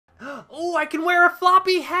Oh, I can wear a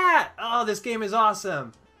floppy hat. Oh, this game is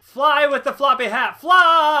awesome. Fly with the floppy hat.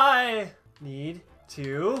 Fly. Need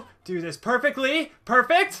to do this perfectly.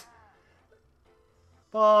 Perfect.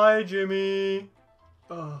 Bye, Jimmy.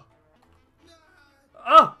 Oh.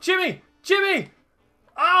 Oh, Jimmy. Jimmy.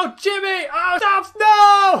 Oh, Jimmy. Oh, stop.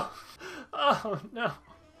 No. Oh, no.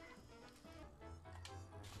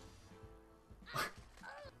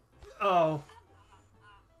 Oh.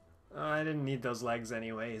 Oh, I didn't need those legs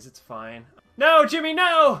anyways. It's fine. No, Jimmy,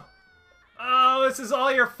 no! Oh, this is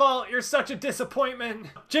all your fault. You're such a disappointment.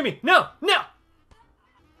 Jimmy, no, no!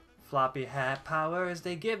 Floppy hat powers,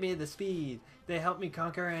 they give me the speed. They help me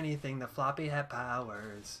conquer anything, the floppy hat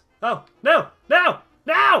powers. Oh, no, no,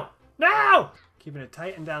 no, no! Keeping it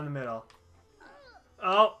tight and down the middle.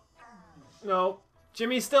 Oh, no.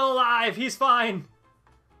 Jimmy's still alive. He's fine.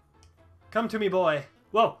 Come to me, boy.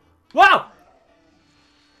 Whoa, whoa!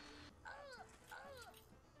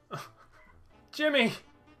 Jimmy!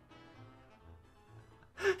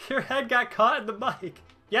 Your head got caught in the mic.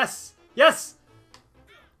 Yes! Yes!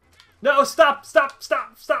 No, stop! Stop!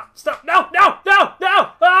 Stop! Stop! Stop! No! No! No!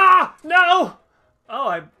 No! Ah! No!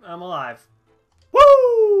 Oh, I'm alive.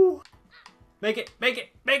 Woo! Make it! Make it!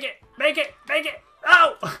 Make it! Make it! Make it!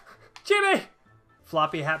 Oh! Jimmy!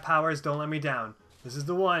 Floppy hat powers, don't let me down. This is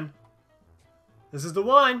the one. This is the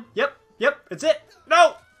one. Yep. Yep. It's it.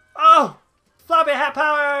 No! Oh! Floppy hat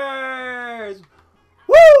powers!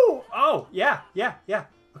 Woo! Oh, yeah, yeah, yeah.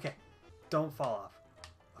 Okay, don't fall off.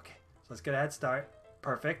 Okay, so let's get a head start.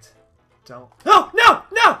 Perfect. Don't. No, no,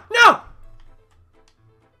 no, no!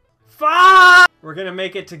 Fuck! We're gonna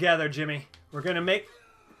make it together, Jimmy. We're gonna make...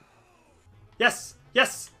 Yes,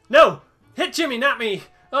 yes, no! Hit Jimmy, not me!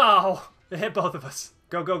 Oh, it hit both of us.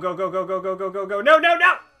 Go, go, go, go, go, go, go, go, go, go. No, no,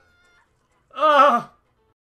 no! Oh!